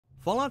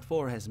Fallout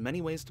 4 has many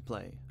ways to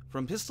play,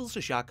 from pistols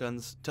to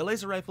shotguns, to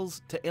laser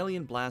rifles, to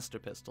alien blaster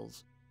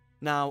pistols.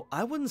 Now,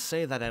 I wouldn't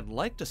say that I'd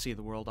like to see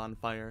the world on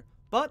fire,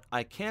 but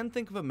I can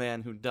think of a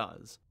man who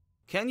does.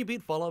 Can you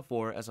beat Fallout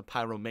 4 as a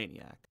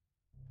pyromaniac?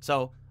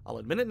 So, I'll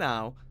admit it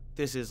now,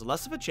 this is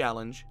less of a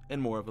challenge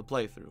and more of a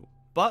playthrough.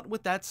 But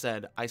with that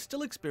said, I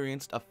still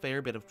experienced a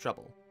fair bit of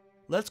trouble.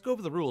 Let's go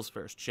over the rules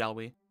first, shall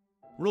we?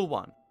 Rule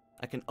 1.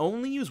 I can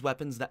only use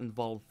weapons that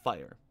involve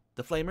fire.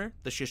 The flamer,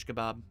 the shish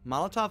kebab,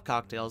 Molotov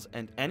cocktails,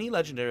 and any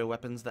legendary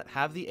weapons that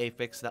have the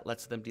affix that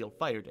lets them deal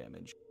fire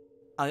damage.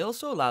 I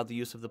also allowed the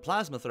use of the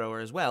plasma thrower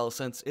as well,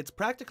 since it's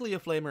practically a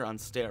flamer on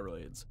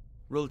steroids.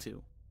 Rule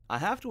 2. I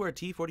have to wear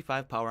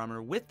T45 power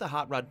armor with the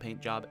hot rod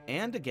paint job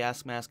and a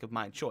gas mask of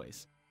my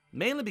choice,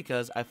 mainly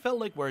because I felt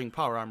like wearing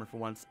power armor for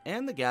once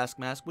and the gas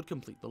mask would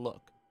complete the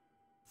look.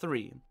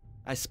 3.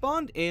 I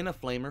spawned in a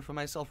flamer for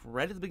myself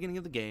right at the beginning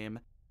of the game,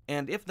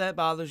 and if that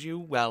bothers you,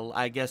 well,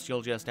 I guess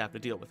you'll just have to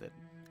deal with it.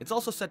 It's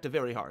also set to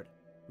very hard.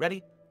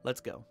 Ready?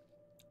 Let's go.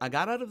 I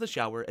got out of the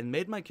shower and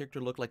made my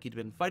character look like he'd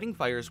been fighting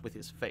fires with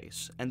his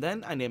face, and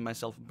then I named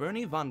myself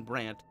Bernie Von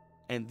Brandt,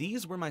 and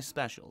these were my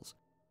specials.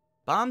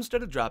 Bombs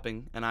started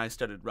dropping, and I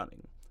started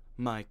running.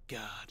 My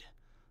god,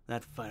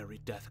 that fiery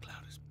death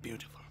cloud is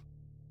beautiful.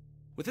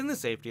 Within the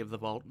safety of the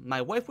vault,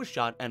 my wife was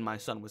shot and my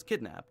son was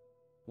kidnapped.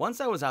 Once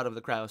I was out of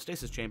the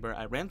cryostasis chamber,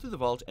 I ran through the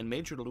vault and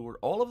made sure to lure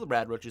all of the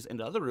rad roaches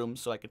into other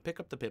rooms so I could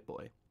pick up the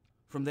Pip-Boy.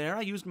 From there,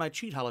 I used my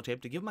cheat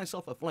holotape to give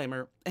myself a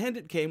flamer, and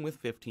it came with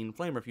 15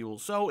 flamer fuel,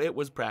 so it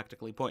was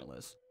practically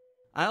pointless.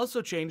 I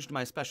also changed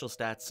my special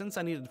stats since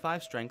I needed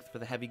 5 strength for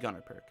the heavy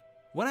gunner perk.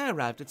 When I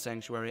arrived at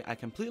Sanctuary, I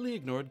completely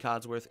ignored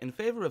Codsworth in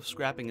favor of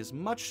scrapping as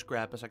much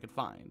scrap as I could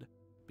find.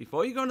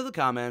 Before you go into the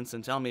comments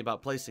and tell me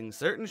about placing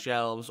certain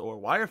shelves or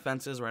wire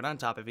fences right on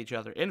top of each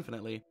other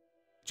infinitely,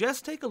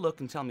 just take a look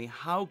and tell me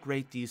how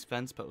great these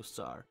fence posts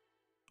are.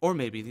 Or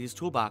maybe these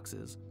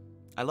toolboxes.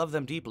 I love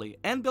them deeply,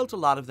 and built a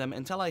lot of them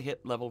until I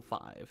hit level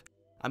 5.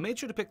 I made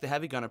sure to pick the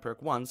heavy gunner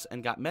perk once,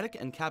 and got medic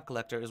and cap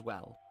collector as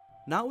well.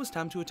 Now it was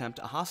time to attempt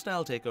a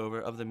hostile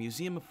takeover of the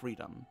Museum of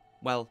Freedom.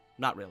 Well,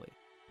 not really.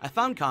 I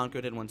found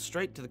Concord and went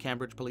straight to the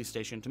Cambridge police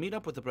station to meet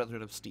up with the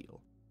Brotherhood of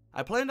Steel.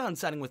 I planned on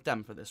siding with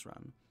them for this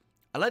run.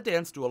 I let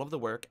Dance do all of the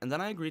work, and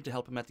then I agreed to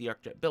help him at the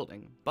ArcJet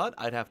building, but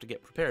I'd have to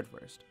get prepared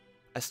first.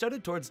 I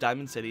started towards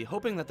Diamond City,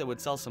 hoping that they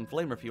would sell some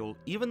flamer fuel,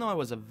 even though I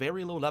was a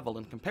very low level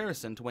in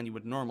comparison to when you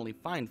would normally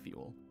find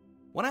fuel.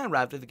 When I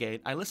arrived at the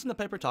gate, I listened to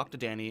Piper talk to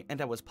Danny, and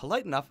I was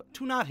polite enough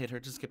to not hit her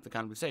to skip the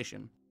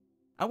conversation.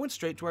 I went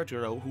straight to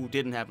Arturo, who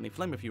didn't have any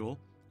flamer fuel,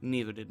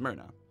 neither did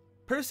Myrna.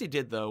 Percy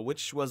did though,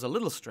 which was a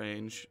little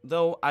strange,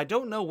 though I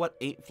don't know what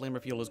 8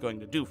 flamer fuel is going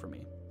to do for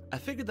me. I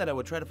figured that I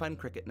would try to find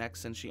Cricket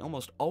next since she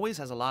almost always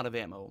has a lot of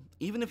ammo,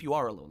 even if you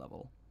are a low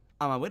level.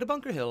 On my way to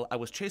Bunker Hill, I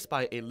was chased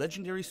by a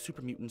legendary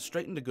super mutant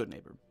straight into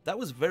Goodneighbor. That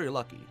was very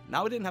lucky.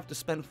 Now I didn't have to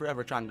spend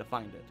forever trying to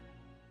find it.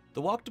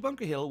 The walk to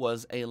Bunker Hill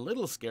was a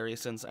little scary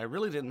since I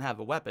really didn't have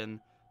a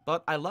weapon,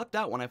 but I lucked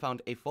out when I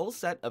found a full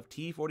set of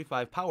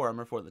T45 power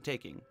armor for the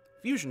taking,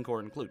 fusion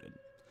core included.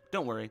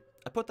 Don't worry,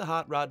 I put the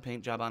hot rod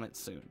paint job on it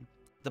soon.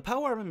 The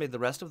power armor made the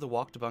rest of the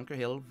walk to Bunker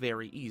Hill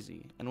very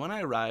easy, and when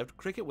I arrived,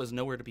 Cricket was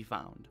nowhere to be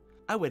found.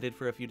 I waited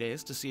for a few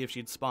days to see if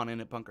she'd spawn in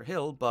at Bunker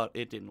Hill, but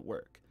it didn't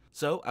work.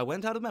 So I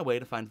went out of my way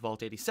to find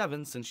Vault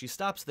 87 since she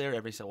stops there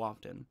every so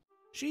often.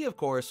 She, of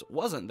course,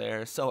 wasn't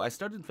there, so I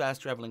started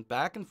fast traveling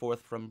back and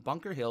forth from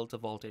Bunker Hill to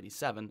Vault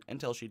 87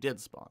 until she did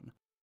spawn.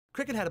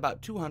 Cricket had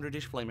about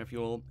 200-ish flamer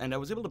fuel, and I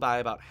was able to buy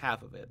about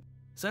half of it.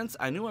 Since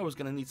I knew I was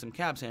going to need some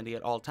cabs handy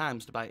at all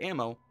times to buy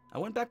ammo, I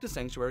went back to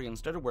Sanctuary and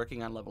started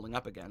working on leveling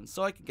up again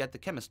so I could get the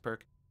Chemist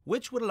perk,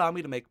 which would allow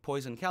me to make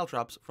poison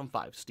caltrops from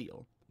 5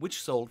 steel,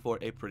 which sold for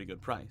a pretty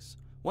good price.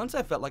 Once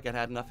I felt like I'd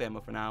had enough ammo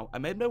for now, I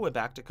made my way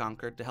back to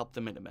Concord to help the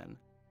Minutemen.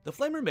 The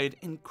Flamer made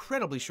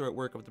incredibly short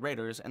work of the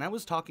Raiders, and I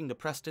was talking to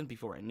Preston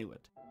before I knew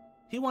it.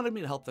 He wanted me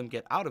to help them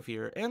get out of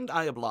here, and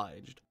I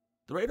obliged.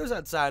 The Raiders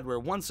outside were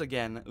once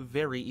again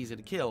very easy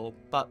to kill,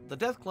 but the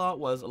Deathclaw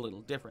was a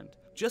little different.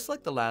 Just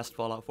like the last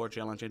Fallout 4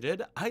 challenge I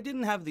did, I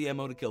didn't have the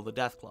ammo to kill the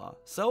Deathclaw,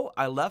 so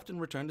I left and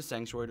returned to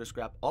Sanctuary to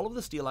scrap all of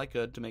the steel I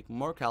could to make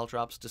more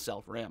caltrops to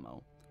sell for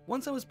ammo.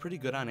 Once I was pretty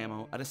good on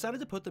ammo, I decided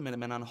to put the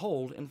Minutemen on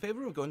hold in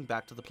favor of going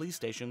back to the police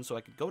station so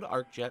I could go to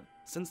ArcJet,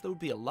 since there would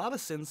be a lot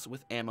of synths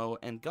with ammo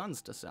and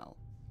guns to sell.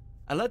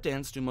 I let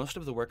Dance do most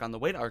of the work on the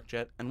way to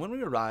ArcJet, and when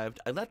we arrived,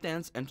 I let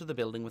Dance enter the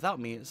building without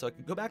me so I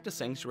could go back to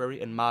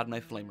Sanctuary and mod my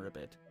Flamer a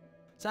bit.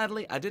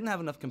 Sadly, I didn't have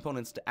enough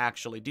components to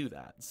actually do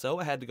that, so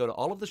I had to go to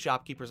all of the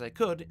shopkeepers I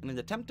could in an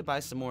attempt to buy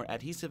some more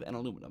adhesive and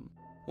aluminum.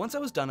 Once I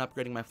was done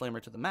upgrading my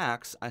Flamer to the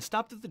max, I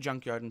stopped at the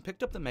junkyard and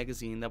picked up the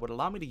magazine that would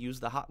allow me to use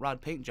the hot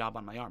rod paint job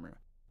on my armor,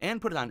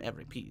 and put it on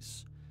every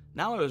piece.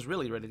 Now I was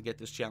really ready to get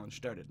this challenge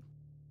started.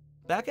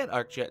 Back at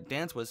ArcJet,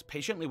 Dance was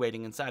patiently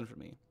waiting inside for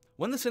me.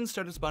 When the synths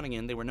started spawning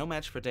in, they were no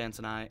match for Dance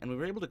and I, and we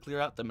were able to clear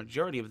out the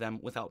majority of them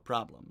without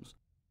problems.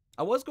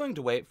 I was going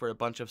to wait for a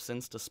bunch of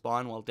synths to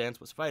spawn while Dance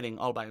was fighting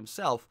all by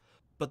himself,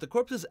 but the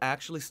corpses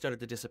actually started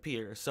to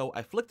disappear, so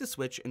I flicked the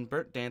switch and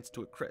burnt Dance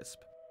to a crisp.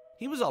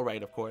 He was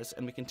alright, of course,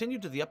 and we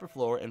continued to the upper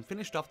floor and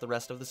finished off the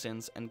rest of the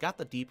sins and got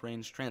the deep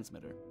range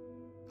transmitter.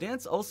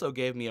 Dance also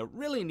gave me a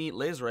really neat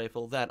laser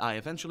rifle that I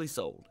eventually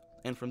sold,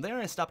 and from there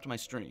I stopped my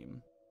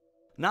stream.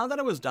 Now that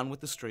I was done with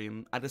the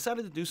stream, I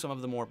decided to do some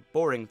of the more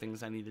boring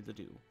things I needed to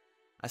do.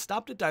 I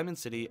stopped at Diamond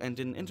City and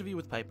did an interview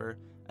with Piper,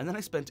 and then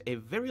I spent a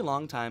very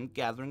long time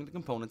gathering the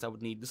components I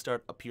would need to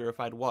start a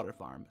purified water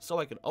farm, so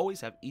I could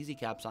always have easy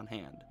caps on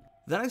hand.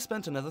 Then I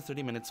spent another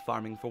 30 minutes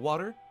farming for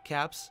water,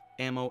 caps,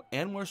 ammo,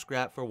 and more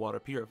scrap for water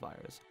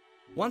purifiers.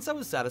 Once I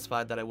was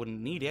satisfied that I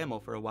wouldn't need ammo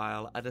for a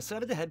while, I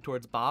decided to head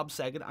towards Bob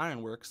Saget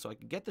Ironworks so I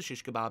could get the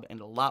shish kebab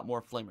and a lot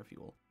more flamer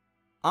fuel.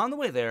 On the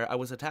way there, I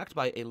was attacked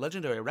by a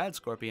legendary rad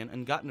scorpion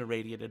and got an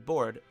irradiated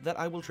board that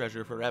I will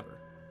treasure forever.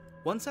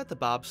 Once at the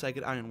Bob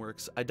Saget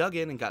Ironworks, I dug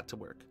in and got to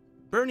work.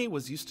 Bernie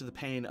was used to the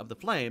pain of the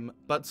flame,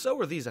 but so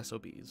were these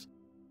SOBs.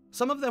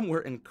 Some of them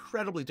were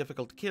incredibly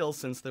difficult to kill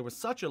since there was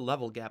such a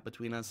level gap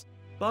between us,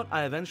 but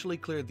I eventually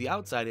cleared the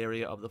outside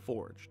area of the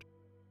forged.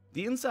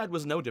 The inside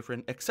was no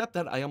different, except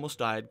that I almost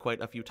died quite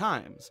a few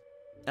times.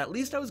 At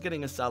least I was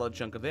getting a solid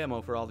chunk of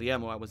ammo for all the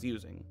ammo I was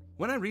using.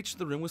 When I reached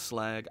the room with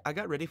Slag, I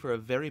got ready for a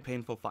very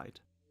painful fight.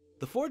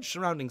 The forge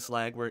surrounding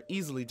Slag were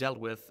easily dealt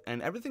with,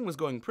 and everything was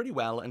going pretty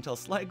well until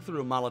Slag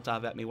threw a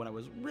Molotov at me when I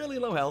was really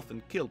low health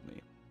and killed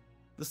me.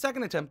 The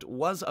second attempt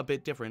was a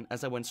bit different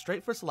as I went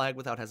straight for Slag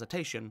without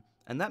hesitation,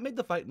 and that made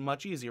the fight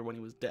much easier when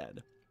he was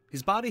dead.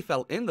 His body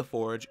fell in the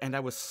forge, and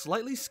I was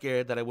slightly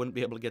scared that I wouldn't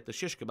be able to get the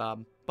shish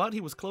kebab, but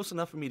he was close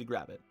enough for me to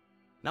grab it.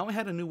 Now I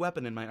had a new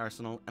weapon in my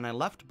arsenal, and I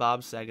left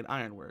Bob Saget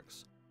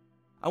Ironworks.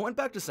 I went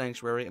back to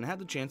Sanctuary and had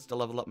the chance to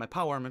level up my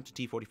power armor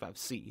to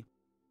T45C.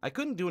 I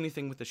couldn't do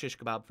anything with the shish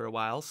kebab for a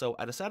while, so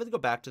I decided to go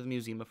back to the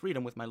Museum of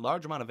Freedom with my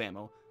large amount of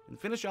ammo and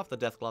finish off the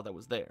Deathclaw that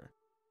was there.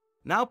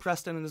 Now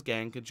Preston and his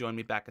gang could join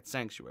me back at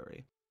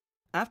Sanctuary.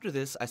 After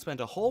this, I spent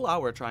a whole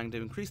hour trying to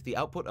increase the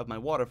output of my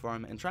water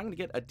farm and trying to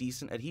get a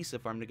decent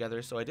adhesive farm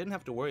together so I didn't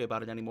have to worry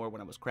about it anymore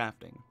when I was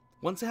crafting.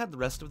 Once I had the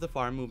rest of the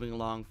farm moving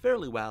along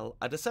fairly well,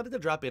 I decided to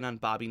drop in on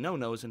Bobby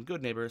No-Nose and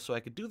Goodneighbor so I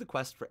could do the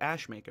quest for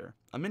Ashmaker,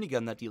 a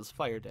minigun that deals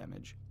fire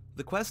damage.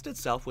 The quest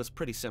itself was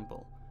pretty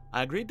simple.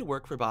 I agreed to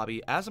work for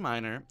Bobby as a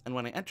miner, and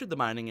when I entered the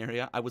mining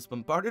area, I was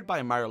bombarded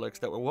by Mirelurks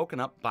that were woken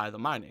up by the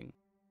mining.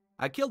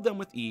 I killed them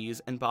with ease,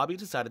 and Bobby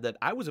decided that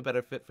I was a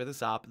better fit for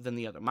this op than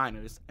the other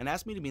miners, and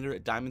asked me to meet her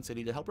at Diamond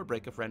City to help her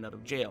break a friend out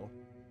of jail,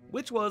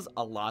 which was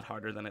a lot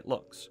harder than it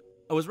looks.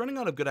 I was running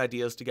out of good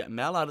ideas to get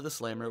Mel out of the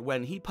slammer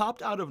when he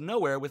popped out of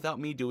nowhere without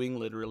me doing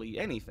literally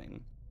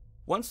anything.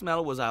 Once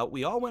Mel was out,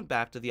 we all went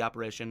back to the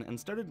operation and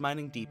started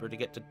mining deeper to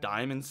get to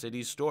Diamond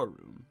City's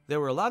storeroom. There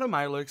were a lot of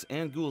Mirelurks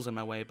and ghouls in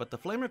my way, but the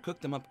flamer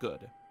cooked them up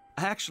good.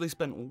 I actually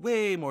spent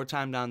way more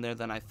time down there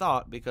than I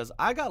thought because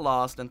I got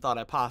lost and thought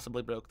I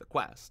possibly broke the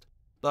quest.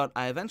 But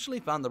I eventually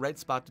found the right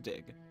spot to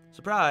dig.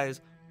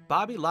 Surprise,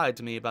 Bobby lied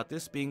to me about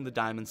this being the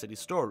Diamond City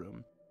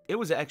storeroom. It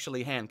was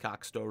actually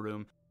Hancock's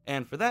storeroom,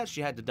 and for that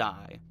she had to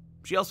die.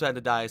 She also had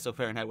to die so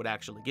Fahrenheit would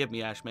actually give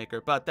me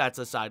Ashmaker, but that's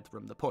aside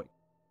from the point.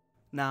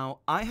 Now,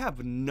 I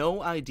have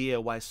no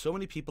idea why so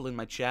many people in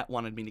my chat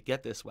wanted me to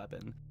get this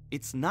weapon.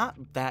 It's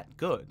not that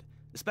good,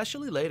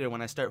 especially later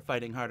when I start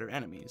fighting harder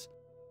enemies.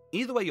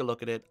 Either way you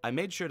look at it, I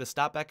made sure to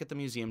stop back at the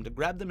museum to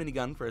grab the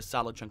minigun for a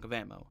solid chunk of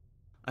ammo.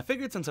 I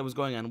figured since I was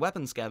going on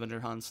weapon scavenger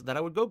hunts that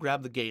I would go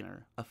grab the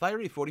Gainer, a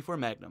fiery 44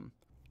 Magnum.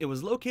 It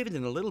was located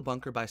in a little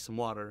bunker by some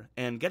water,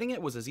 and getting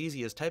it was as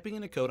easy as typing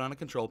in a code on a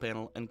control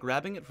panel and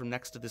grabbing it from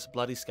next to this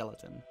bloody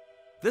skeleton.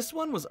 This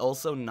one was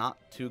also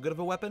not too good of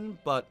a weapon,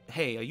 but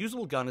hey, a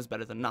usable gun is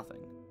better than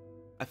nothing.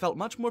 I felt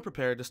much more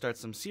prepared to start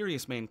some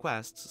serious main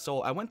quests,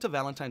 so I went to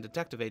Valentine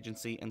Detective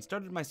Agency and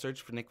started my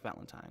search for Nick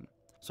Valentine.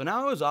 So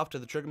now I was off to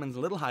the Triggerman's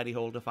little hidey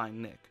hole to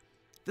find Nick.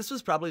 This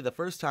was probably the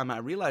first time I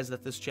realized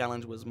that this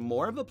challenge was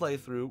more of a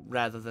playthrough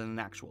rather than an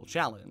actual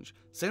challenge,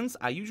 since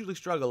I usually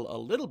struggle a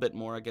little bit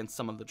more against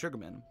some of the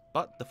Triggermen,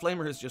 but the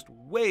Flamer is just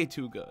way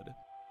too good.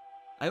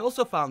 I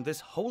also found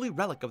this holy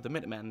relic of the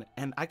Minutemen,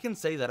 and I can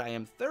say that I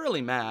am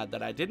thoroughly mad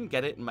that I didn't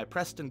get it in my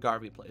Preston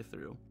Garvey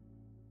playthrough.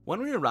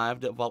 When we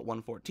arrived at Vault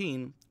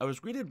 114, I was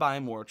greeted by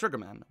more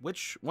Triggermen,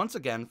 which once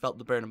again felt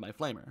the burn of my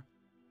Flamer.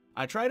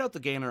 I tried out the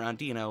Gainer on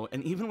Dino,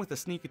 and even with a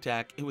sneak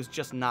attack, it was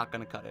just not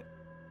gonna cut it.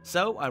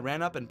 So I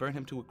ran up and burned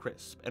him to a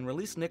crisp, and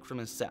released Nick from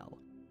his cell.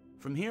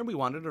 From here we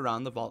wandered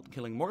around the vault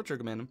killing more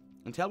Triggermen,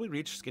 until we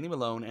reached Skinny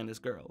Malone and his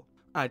girl.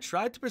 I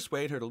tried to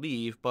persuade her to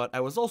leave, but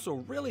I was also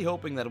really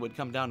hoping that it would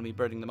come down to me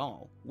burning them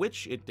all,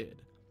 which it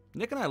did.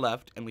 Nick and I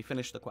left, and we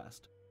finished the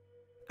quest.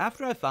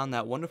 After I found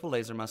that wonderful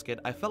laser musket,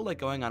 I felt like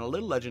going on a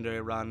little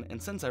legendary run,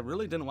 and since I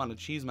really didn't want to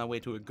cheese my way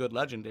to a good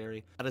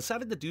legendary, I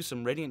decided to do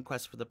some Radiant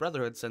quests for the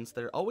Brotherhood since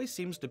there always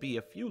seems to be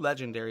a few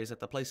legendaries at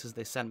the places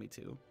they send me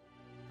to.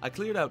 I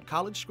cleared out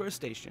College Square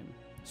Station,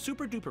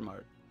 Super Duper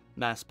Mart,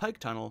 Mass Pike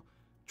Tunnel,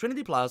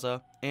 Trinity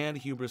Plaza, and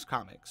Hubris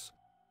Comics.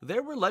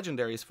 There were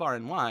legendaries far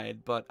and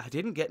wide, but I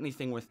didn't get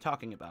anything worth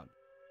talking about.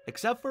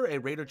 Except for a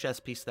Raider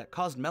chest piece that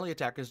caused melee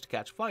attackers to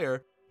catch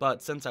fire,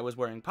 but since I was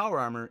wearing power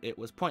armor, it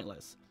was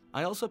pointless.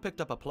 I also picked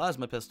up a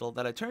plasma pistol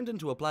that I turned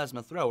into a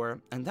plasma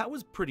thrower, and that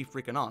was pretty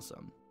freaking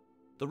awesome.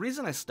 The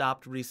reason I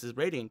stopped Reese's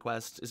Radiant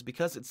Quest is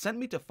because it sent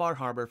me to Far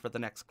Harbor for the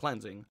next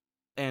cleansing,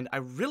 and I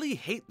really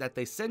hate that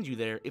they send you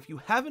there if you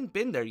haven't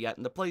been there yet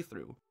in the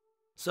playthrough.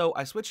 So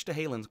I switched to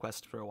Halen's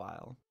quest for a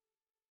while.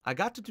 I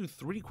got to do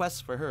 3 quests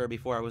for her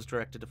before I was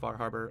directed to Far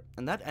Harbor,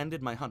 and that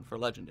ended my hunt for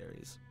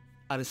legendaries.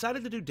 I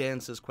decided to do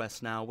Dance's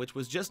quest now, which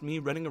was just me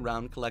running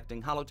around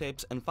collecting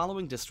holotapes and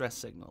following distress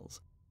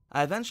signals.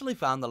 I eventually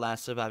found the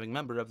last surviving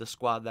member of the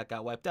squad that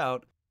got wiped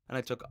out, and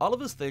I took all of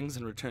his things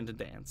and returned to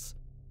Dance.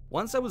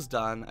 Once I was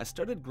done, I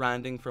started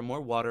grinding for more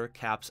water,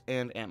 caps,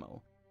 and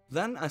ammo.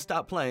 Then I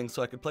stopped playing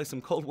so I could play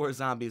some Cold War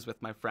Zombies with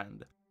my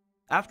friend.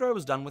 After I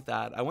was done with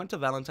that, I went to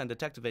Valentine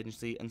Detective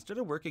Agency and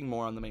started working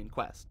more on the main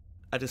quest.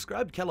 I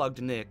described Kellogg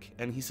to Nick,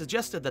 and he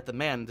suggested that the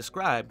man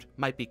described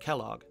might be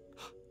Kellogg.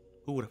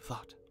 Who would have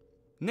thought?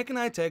 Nick and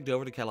I tagged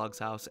over to Kellogg's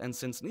house, and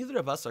since neither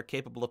of us are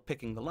capable of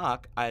picking the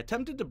lock, I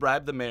attempted to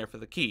bribe the mayor for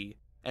the key,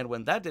 and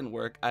when that didn't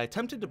work, I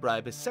attempted to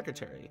bribe his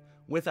secretary,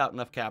 without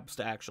enough caps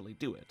to actually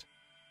do it.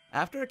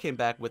 After I came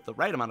back with the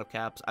right amount of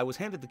caps, I was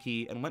handed the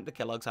key and went to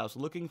Kellogg's house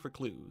looking for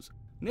clues.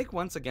 Nick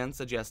once again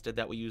suggested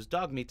that we use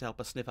dog meat to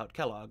help us sniff out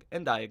Kellogg,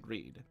 and I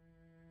agreed.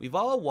 We've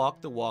all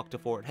walked the walk to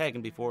Fort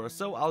Hagen before,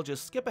 so I'll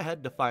just skip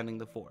ahead to finding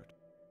the fort.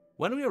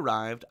 When we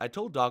arrived, I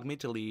told Dogmeat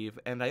to leave,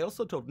 and I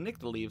also told Nick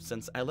to leave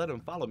since I let him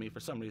follow me for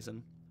some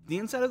reason. The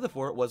inside of the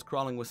fort was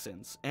crawling with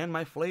synths, and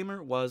my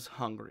flamer was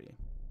hungry.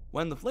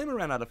 When the flamer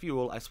ran out of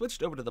fuel, I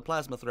switched over to the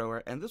plasma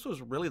thrower, and this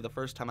was really the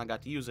first time I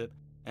got to use it,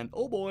 and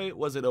oh boy,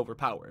 was it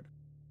overpowered.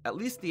 At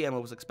least the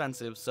ammo was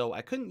expensive, so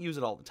I couldn't use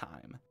it all the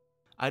time.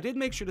 I did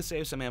make sure to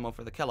save some ammo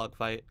for the Kellogg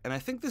fight, and I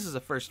think this is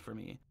a first for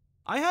me.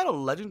 I had a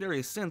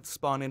legendary synth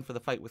spawn in for the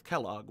fight with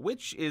Kellogg,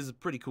 which is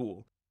pretty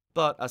cool.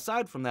 But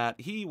aside from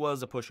that, he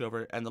was a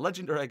pushover, and the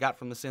legendary I got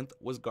from the synth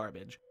was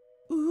garbage.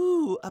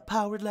 Ooh, a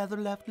powered leather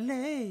left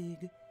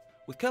leg.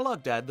 With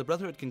Kellogg dead, the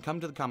Brotherhood can come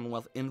to the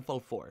Commonwealth in full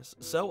force,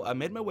 so I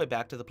made my way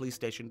back to the police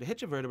station to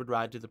hitch a vertebrate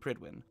ride to the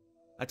Pridwin.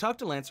 I talked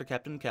to Lancer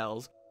Captain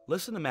Kells,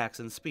 listened to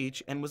Maxon's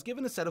speech, and was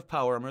given a set of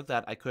power armor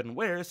that I couldn't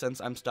wear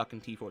since I'm stuck in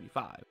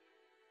T-45.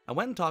 I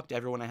went and talked to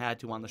everyone I had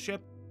to on the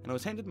ship, and I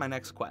was handed my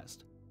next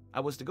quest.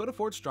 I was to go to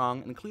Fort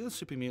Strong and clear the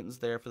super mutants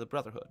there for the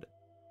Brotherhood.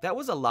 That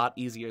was a lot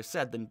easier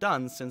said than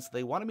done since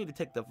they wanted me to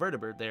take the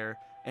vertibird there,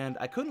 and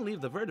I couldn't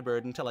leave the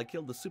vertibird until I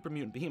killed the super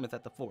mutant behemoth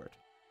at the fort.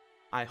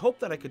 I hoped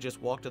that I could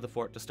just walk to the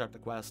fort to start the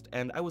quest,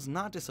 and I was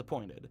not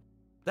disappointed.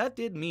 That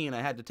did mean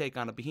I had to take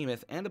on a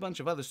behemoth and a bunch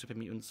of other super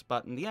mutants,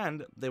 but in the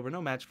end, they were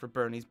no match for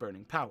Bernie's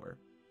burning power,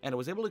 and I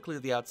was able to clear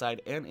the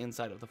outside and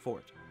inside of the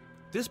fort.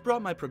 This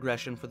brought my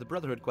progression for the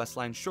Brotherhood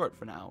questline short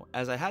for now,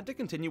 as I had to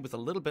continue with a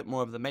little bit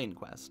more of the main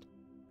quest.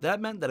 That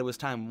meant that it was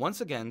time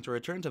once again to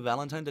return to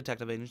Valentine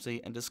Detective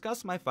Agency and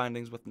discuss my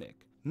findings with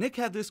Nick. Nick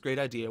had this great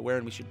idea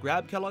wherein we should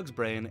grab Kellogg's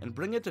brain and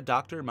bring it to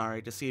Dr.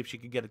 Amari to see if she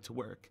could get it to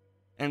work.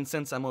 And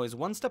since I'm always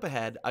one step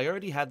ahead, I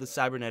already had the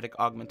cybernetic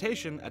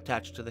augmentation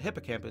attached to the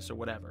hippocampus or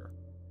whatever.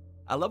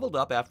 I leveled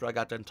up after I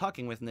got done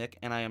talking with Nick,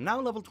 and I am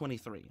now level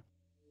 23.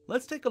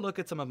 Let's take a look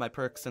at some of my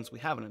perks since we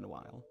haven't in a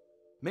while.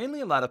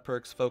 Mainly a lot of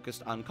perks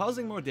focused on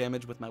causing more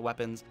damage with my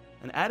weapons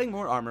and adding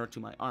more armor to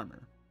my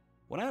armor.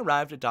 When I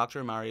arrived at Dr.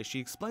 Amari, she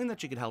explained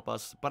that she could help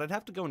us, but I'd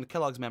have to go into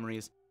Kellogg's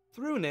memories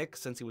through Nick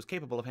since he was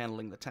capable of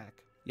handling the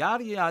tech.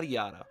 Yada yada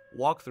yada.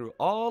 Walk through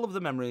all of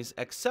the memories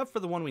except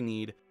for the one we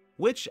need,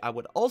 which I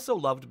would also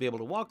love to be able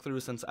to walk through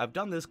since I've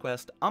done this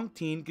quest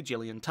umpteen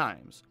gajillion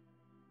times.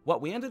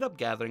 What we ended up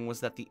gathering was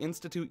that the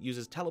Institute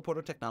uses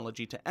teleporter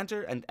technology to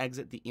enter and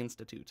exit the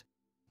Institute.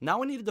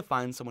 Now I needed to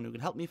find someone who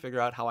could help me figure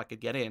out how I could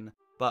get in,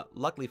 but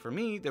luckily for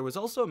me, there was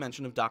also a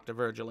mention of Dr.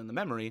 Virgil in the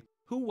memory,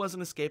 who was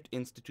an escaped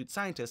Institute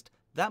scientist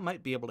that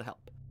might be able to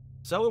help.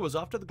 So it was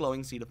off to the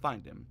Glowing Sea to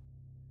find him.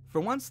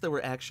 For once, there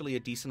were actually a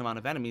decent amount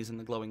of enemies in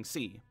the Glowing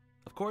Sea.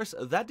 Of course,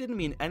 that didn't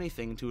mean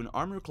anything to an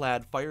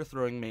armor-clad,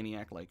 fire-throwing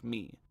maniac like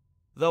me.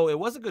 Though it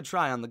was a good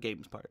try on the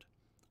game's part.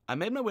 I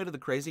made my way to the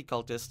crazy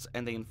cultists,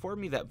 and they informed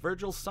me that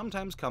Virgil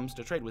sometimes comes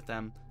to trade with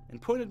them,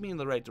 and pointed me in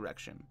the right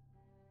direction.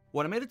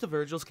 When I made it to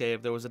Virgil's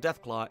cave, there was a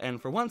Deathclaw,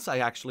 and for once I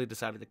actually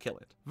decided to kill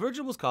it.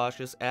 Virgil was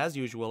cautious, as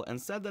usual, and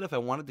said that if I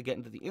wanted to get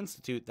into the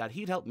Institute, that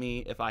he'd help me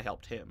if I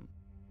helped him.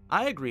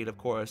 I agreed, of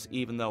course,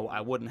 even though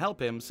I wouldn't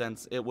help him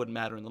since it wouldn't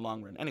matter in the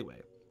long run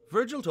anyway.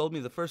 Virgil told me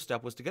the first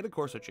step was to get a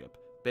Corsair chip.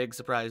 Big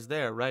surprise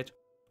there, right?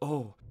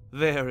 Oh,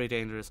 very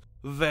dangerous,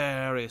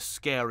 very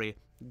scary.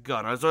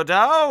 Gunners are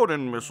down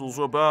and missiles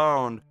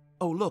abound.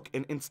 Oh look,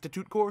 an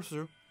Institute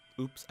Corsair.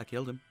 Oops, I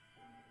killed him.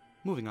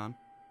 Moving on.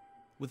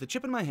 With the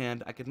chip in my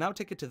hand, I could now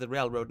take it to the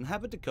railroad and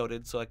have it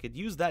decoded so I could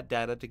use that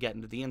data to get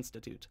into the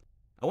Institute.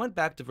 I went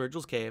back to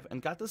Virgil's cave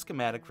and got the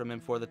schematic from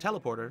him for the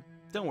teleporter.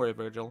 Don't worry,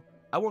 Virgil.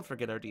 I won't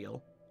forget our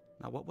deal.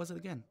 Now, what was it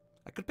again?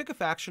 I could pick a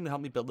faction to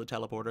help me build the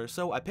teleporter,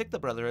 so I picked the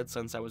Brotherhood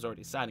since I was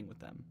already siding with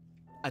them.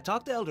 I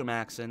talked to Elder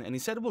Maxon, and he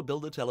said we'll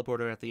build a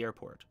teleporter at the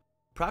airport.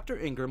 Proctor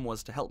Ingram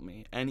was to help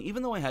me, and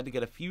even though I had to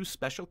get a few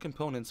special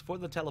components for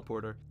the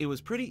teleporter, it was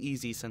pretty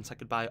easy since I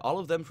could buy all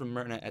of them from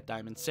Myrna at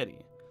Diamond City.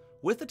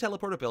 With the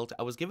teleporter built,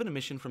 I was given a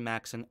mission from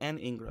Maxon and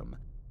Ingram.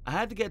 I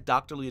had to get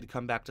Dr. Lee to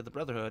come back to the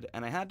Brotherhood,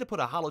 and I had to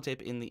put a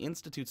holotape in the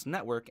Institute's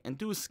network and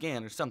do a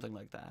scan or something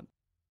like that.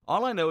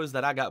 All I know is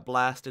that I got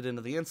blasted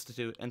into the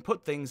Institute and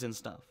put things in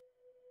stuff.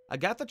 I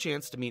got the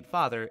chance to meet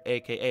Father,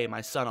 aka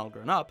my son all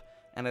grown up,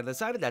 and I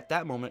decided at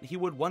that moment he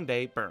would one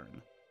day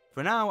burn.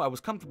 For now, I was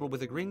comfortable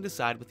with agreeing to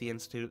side with the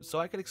Institute so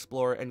I could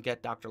explore and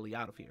get Dr. Lee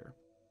out of here.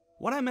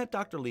 When I met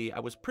Dr. Lee, I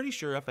was pretty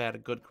sure if I had a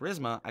good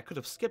charisma, I could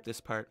have skipped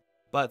this part,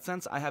 but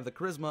since I have the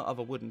charisma of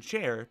a wooden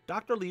chair,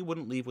 Dr. Lee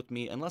wouldn't leave with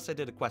me unless I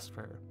did a quest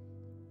for her.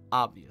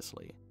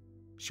 Obviously.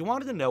 She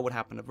wanted to know what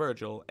happened to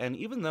Virgil, and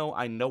even though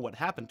I know what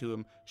happened to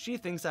him, she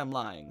thinks I'm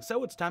lying,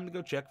 so it's time to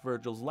go check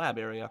Virgil's lab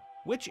area,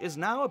 which is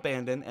now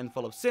abandoned and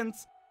full of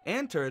synths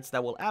and turrets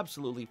that will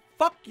absolutely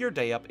fuck your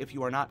day up if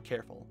you are not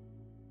careful.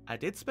 I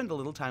did spend a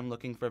little time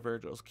looking for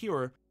Virgil's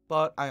cure,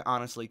 but I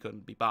honestly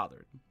couldn't be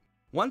bothered.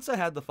 Once I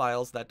had the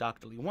files that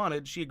Dr. Lee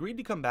wanted, she agreed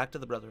to come back to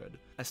the Brotherhood.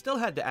 I still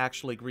had to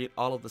actually greet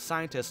all of the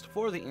scientists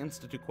for the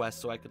Institute quest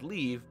so I could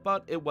leave,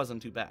 but it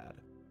wasn't too bad.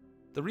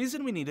 The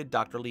reason we needed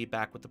Dr. Lee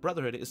back with the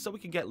Brotherhood is so we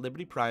could get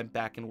Liberty Prime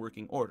back in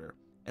working order,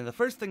 and the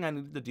first thing I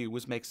needed to do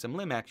was make some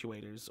limb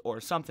actuators, or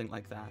something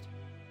like that.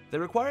 They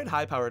required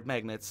high-powered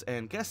magnets,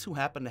 and guess who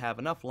happened to have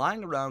enough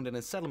lying around in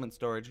his settlement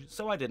storage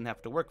so I didn't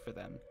have to work for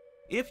them?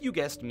 If you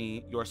guessed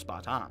me, you're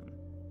spot on.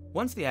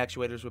 Once the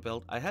actuators were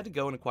built, I had to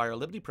go and acquire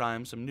Liberty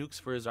Prime some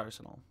nukes for his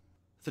arsenal.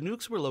 The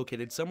nukes were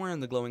located somewhere in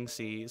the glowing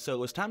sea, so it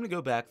was time to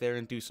go back there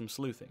and do some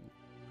sleuthing.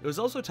 It was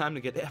also time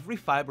to get every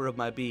fiber of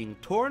my being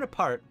torn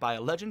apart by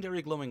a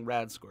legendary glowing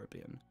rad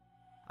scorpion.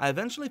 I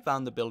eventually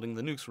found the building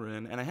the nukes were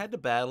in, and I had to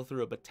battle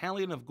through a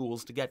battalion of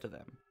ghouls to get to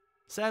them.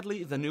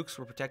 Sadly, the nukes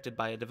were protected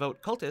by a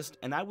devout cultist,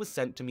 and I was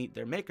sent to meet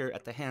their maker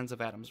at the hands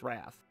of Adam's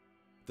wrath.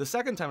 The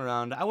second time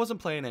around, I wasn't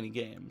playing any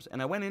games,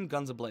 and I went in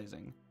guns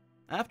a-blazing.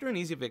 After an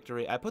easy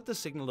victory, I put the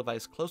signal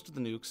device close to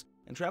the nukes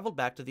and traveled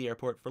back to the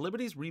airport for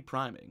Liberty's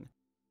repriming.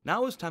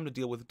 Now it was time to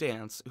deal with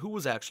Dance, who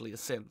was actually a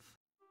synth.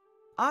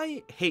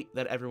 I hate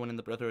that everyone in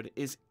the Brotherhood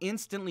is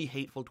instantly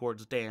hateful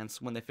towards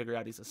Dance when they figure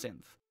out he's a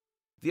synth.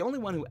 The only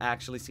one who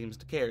actually seems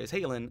to care is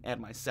Halen and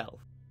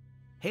myself.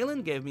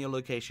 Halen gave me a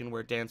location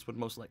where Dance would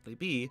most likely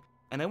be,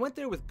 and I went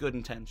there with good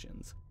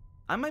intentions.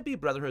 I might be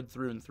Brotherhood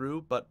through and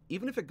through, but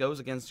even if it goes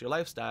against your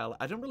lifestyle,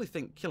 I don't really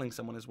think killing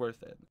someone is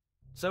worth it.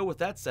 So with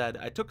that said,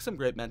 I took some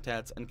great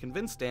mentats and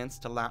convinced Dance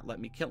to not let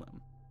me kill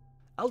him.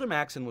 Elder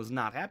Maxon was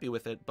not happy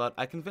with it, but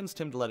I convinced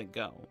him to let it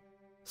go.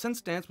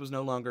 Since Dance was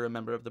no longer a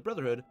member of the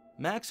Brotherhood,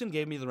 Maxon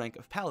gave me the rank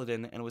of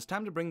Paladin, and it was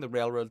time to bring the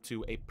railroad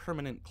to a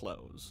permanent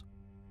close.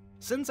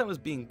 Since I was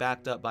being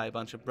backed up by a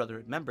bunch of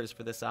Brotherhood members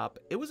for this op,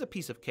 it was a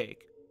piece of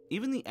cake.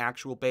 Even the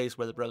actual base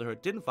where the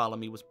Brotherhood didn't follow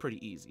me was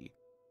pretty easy.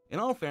 In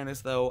all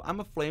fairness though, I'm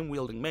a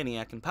flame-wielding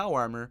maniac in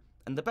power armor,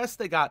 and the best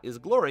they got is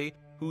Glory,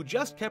 who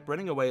just kept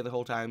running away the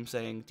whole time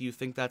saying, "Do you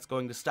think that's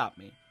going to stop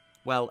me?"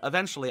 Well,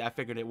 eventually I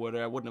figured it would,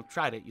 or I wouldn't have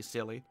tried it, you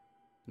silly.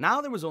 Now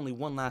there was only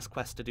one last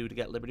quest to do to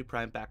get Liberty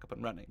Prime back up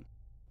and running.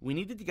 We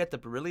needed to get the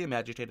Beryllium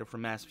Agitator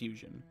from Mass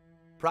Fusion.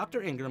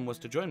 Proctor Ingram was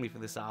to join me for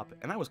this op,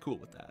 and I was cool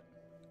with that.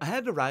 I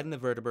had to ride in the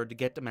vertibird to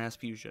get to Mass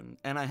Fusion,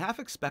 and I half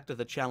expected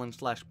the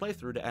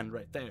challenge/playthrough to end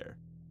right there.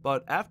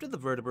 But after the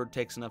vertibird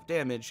takes enough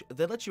damage,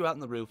 they let you out on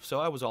the roof, so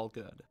I was all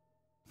good.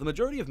 The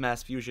majority of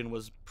Mass Fusion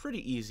was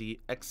pretty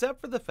easy,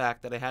 except for the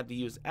fact that I had to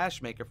use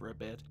Ashmaker for a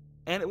bit,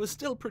 and it was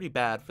still pretty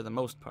bad for the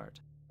most part.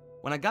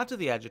 When I got to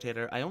the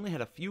agitator, I only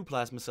had a few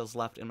plasma cells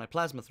left in my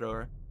plasma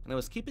thrower, and I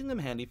was keeping them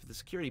handy for the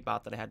security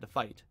bot that I had to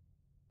fight.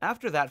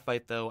 After that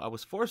fight though, I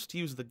was forced to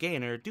use the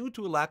gainer due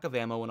to a lack of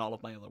ammo in all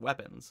of my other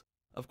weapons.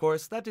 Of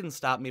course, that didn't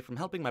stop me from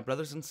helping my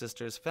brothers and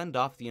sisters fend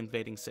off the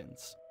invading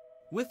synths.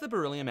 With the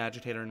beryllium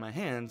agitator in my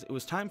hands, it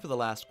was time for the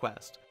last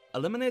quest: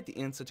 eliminate the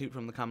Institute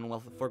from the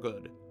Commonwealth for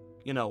good.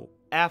 You know,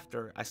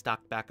 after I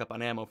stocked back up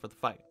on ammo for the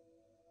fight.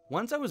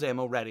 Once I was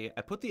ammo ready,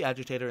 I put the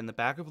agitator in the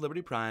back of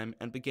Liberty Prime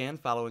and began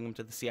following him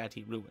to the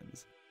CIT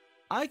ruins.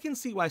 I can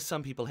see why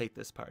some people hate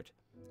this part.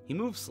 He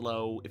moves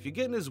slow, if you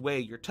get in his way,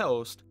 you're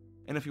toast,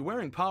 and if you're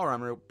wearing power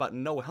armor but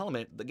no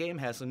helmet, the game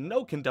has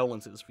no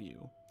condolences for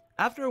you.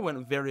 After I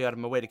went very out of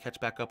my way to catch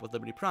back up with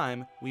Liberty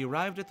Prime, we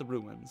arrived at the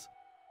ruins.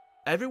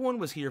 Everyone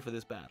was here for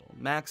this battle: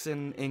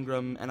 Maxon,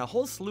 Ingram, and a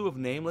whole slew of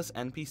nameless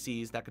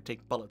NPCs that could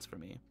take bullets for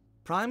me.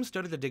 Prime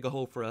started to dig a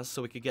hole for us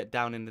so we could get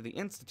down into the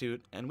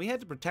Institute, and we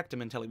had to protect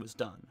him until he was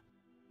done.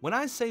 When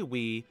I say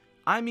we,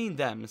 I mean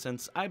them,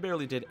 since I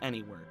barely did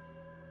any work.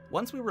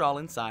 Once we were all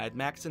inside,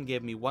 Maxon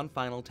gave me one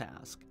final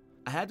task.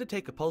 I had to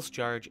take a pulse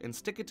charge and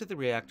stick it to the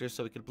reactor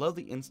so we could blow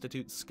the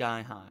Institute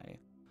sky high.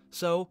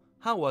 So,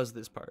 how was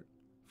this part?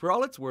 For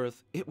all it's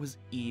worth, it was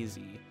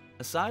easy.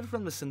 Aside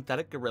from the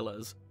synthetic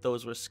gorillas,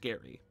 those were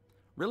scary.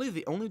 Really,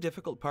 the only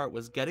difficult part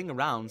was getting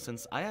around,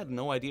 since I had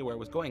no idea where I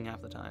was going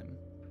half the time.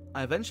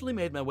 I eventually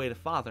made my way to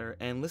Father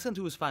and listened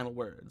to his final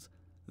words.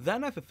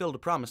 Then I fulfilled a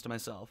promise to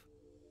myself.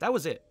 That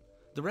was it.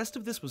 The rest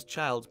of this was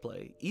child's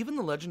play. Even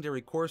the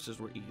legendary courses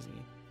were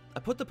easy. I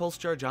put the pulse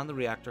charge on the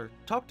reactor,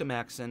 talked to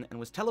Maxon, and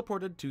was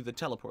teleported to the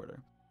teleporter.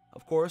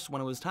 Of course,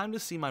 when it was time to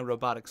see my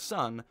robotic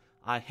son,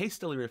 I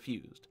hastily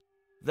refused.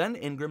 Then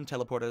Ingram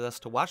teleported us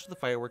to watch the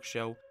fireworks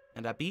show,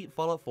 and I beat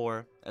Fallout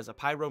 4 as a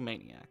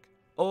Pyromaniac.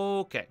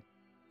 Okay,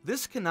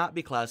 this cannot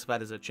be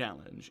classified as a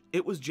challenge.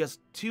 It was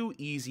just too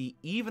easy,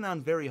 even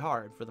on very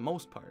hard for the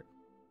most part.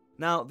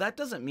 Now, that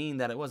doesn't mean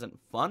that it wasn't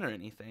fun or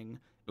anything.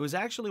 It was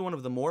actually one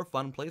of the more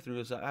fun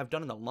playthroughs I've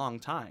done in a long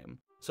time,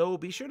 so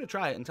be sure to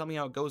try it and tell me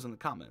how it goes in the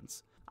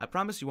comments. I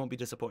promise you won't be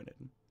disappointed.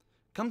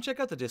 Come check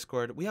out the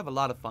Discord, we have a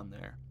lot of fun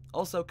there.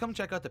 Also, come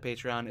check out the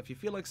Patreon if you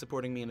feel like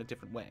supporting me in a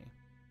different way.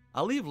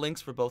 I'll leave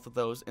links for both of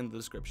those in the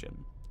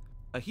description.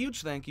 A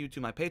huge thank you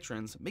to my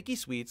patrons, Mickey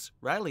Sweets,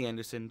 Riley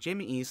Anderson,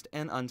 Jamie East,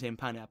 and Untamed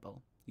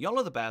Pineapple. Y'all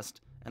are the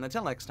best, and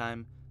until next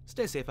time,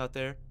 stay safe out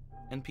there,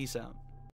 and peace out.